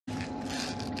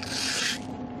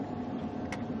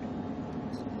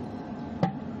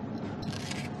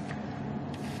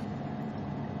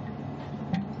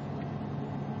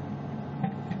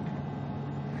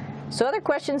So other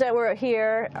questions that were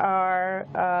here are,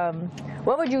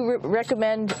 what would you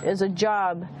recommend as a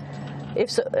job,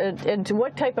 and to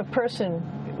what type of person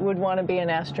would want to be an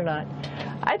astronaut?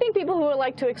 I think people who would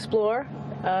like to explore.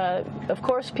 Of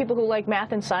course, people who like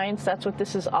math and science, that's what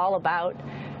this is all about.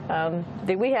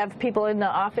 We have people in the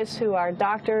office who are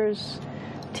doctors,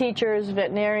 teachers,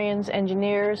 veterinarians,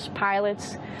 engineers,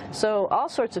 pilots. So all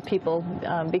sorts of people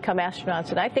become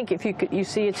astronauts. And I think if you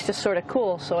see, it's just sort of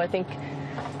cool. So I think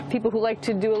people who like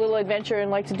to do a little adventure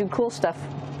and like to do cool stuff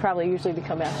probably usually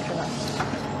become astronauts.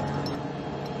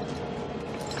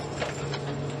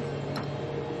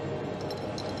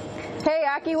 Hey,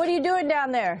 Aki, what are you doing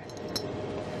down there?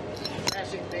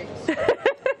 Crashing things.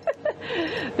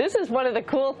 This is one of the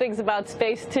cool things about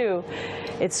space, too.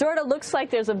 It sort of looks like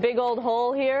there's a big old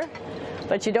hole here,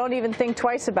 but you don't even think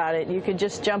twice about it. You could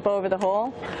just jump over the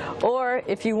hole. Or,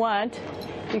 if you want,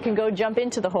 you can go jump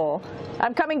into the hole.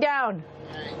 I'm coming down.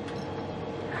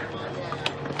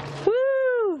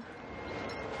 Woo!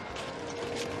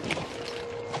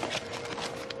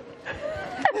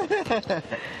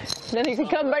 Then you can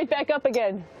come right back up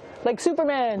again, like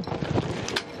Superman.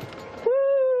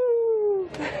 Woo!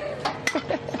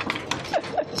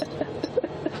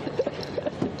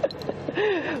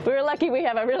 We're lucky we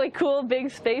have a really cool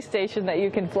big space station that you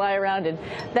can fly around in.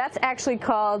 That's actually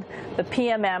called the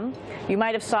PMM. You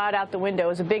might have saw it out the window.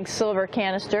 It's a big silver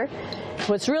canister.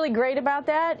 What's really great about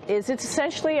that is it's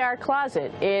essentially our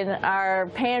closet in our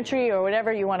pantry or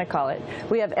whatever you want to call it.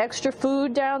 We have extra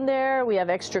food down there. We have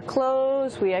extra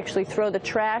clothes. We actually throw the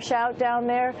trash out down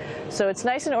there. So it's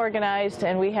nice and organized,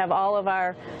 and we have all of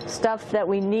our stuff that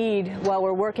we need while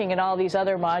we're working in all these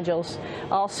other modules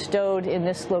all stowed in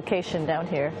this location down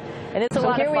here. And it's a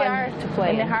lot of fun. Here we are to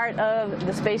play in the heart of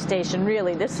the space station,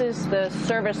 really. This is the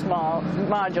service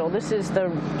module. This is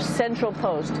the central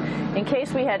post. In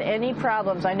case we had any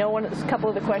problems, I know a couple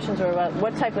of the questions were about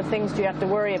what type of things do you have to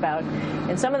worry about.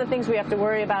 And some of the things we have to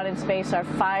worry about in space are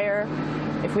fire.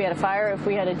 If we had a fire, if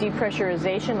we had a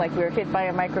depressurization, like we were hit by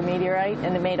a micrometeorite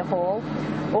and it made a hole,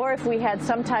 or if we had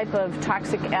some type of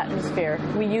toxic atmosphere.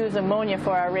 We use ammonia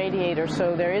for our radiator,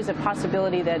 so there is a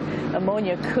possibility that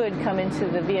ammonia could come into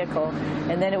the vehicle,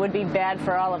 and then it would be bad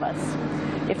for all of us.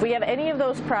 If we have any of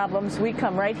those problems, we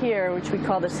come right here, which we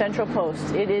call the central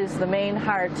post. It is the main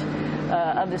heart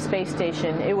of the space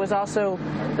station. It was also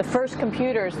the first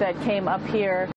computers that came up here